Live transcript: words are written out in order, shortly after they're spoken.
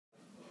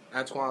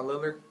Antwon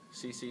Lillard,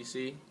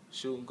 CCC,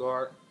 shooting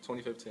guard,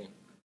 2015.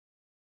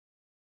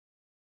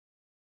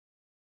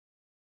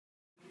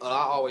 I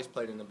always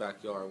played in the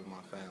backyard with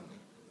my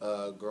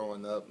family.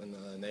 Growing up in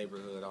the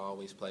neighborhood, I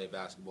always played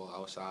basketball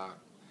outside,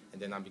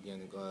 and then I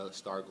began to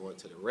start going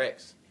to the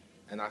recs,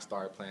 and I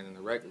started playing in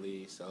the rec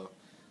league. So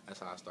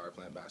that's how I started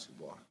playing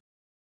basketball.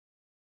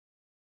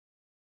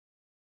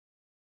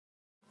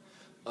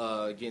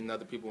 Getting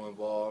other people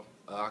involved.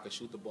 I could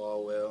shoot the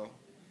ball well,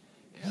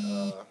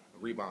 and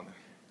rebounding.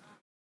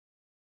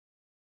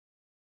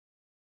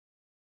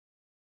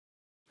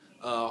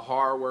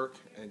 Hard work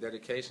and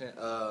dedication.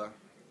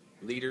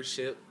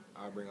 Leadership.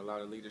 I bring a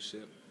lot of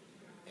leadership,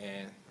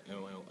 and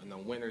and a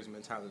winner's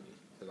mentality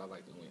because I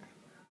like to win.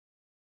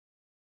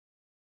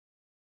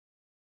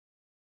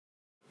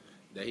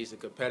 That he's a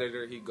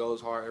competitor. He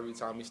goes hard every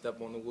time he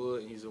step on the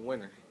wood, and he's a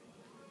winner.